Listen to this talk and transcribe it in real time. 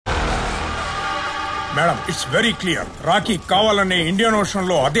Madam it's very clear. Rocky కావాలనే Indian ocean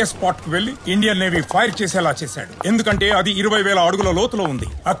లో అదే స్పాట్ కు వెళ్లి ఇండియన్ నేవీ ఫైర్ చేసేలా చేశాడు. ఎందుకంటే అది 20,000 అడుగుల లోతులో ఉంది.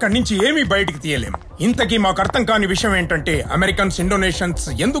 అక్కడి నుంచి ఏమీ బయటికి తీయలేం. ఇంతకీ మాకు అర్థం కాని విషయం ఏంటంటే అమెరికన్స్ ఇండోనేషియన్స్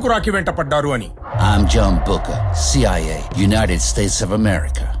ఎందుకు రాకీ వెంట పడ్డారు అని. I'm John Booker, CIA, United States of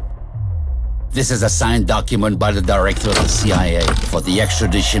America. This is a signed document by the director of the CIA for the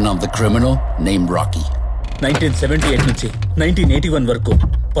extradition of the criminal named Rocky. 1978 నుంచి 1981 వరకు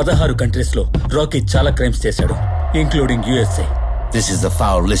 16 కంట్రీస్ లో Rocky చాలా crimes చేశాడు, including USA. This is the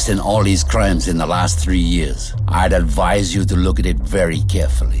foul list in all these crimes in the last 3 years. I'd advise you to look at it very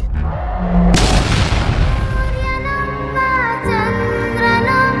carefully.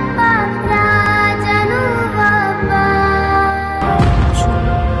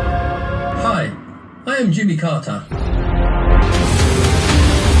 Hi, I am Jimmy Carter.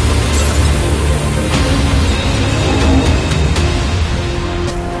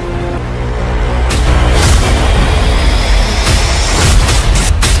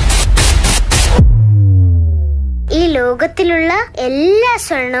 ഈ ലോകത്തിലുള്ള എല്ലാ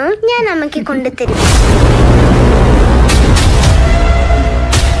സ്വർണവും ഞാൻ അമ്മയ്ക്ക് കൊണ്ടുതരും.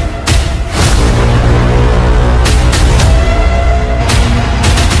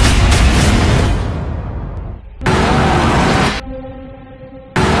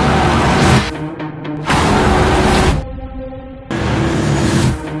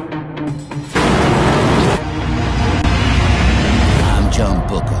 I'm John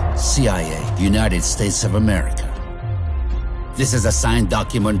Booker, CIA, United States of America. This is a signed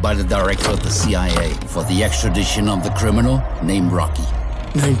document by the director of the CIA for the extradition of the criminal named Rocky.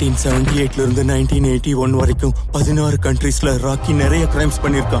 1978 ல இருந்து 1981 வரைக்கும் 16 கண்ட்ரீஸ்ல ராக்கி நிறைய கிரைம்ஸ்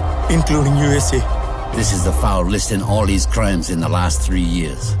பண்ணிருக்கான், including USA. This is the foul list in all these crimes in the last 3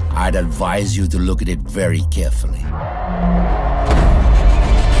 years. I'd advise you to look at it very carefully.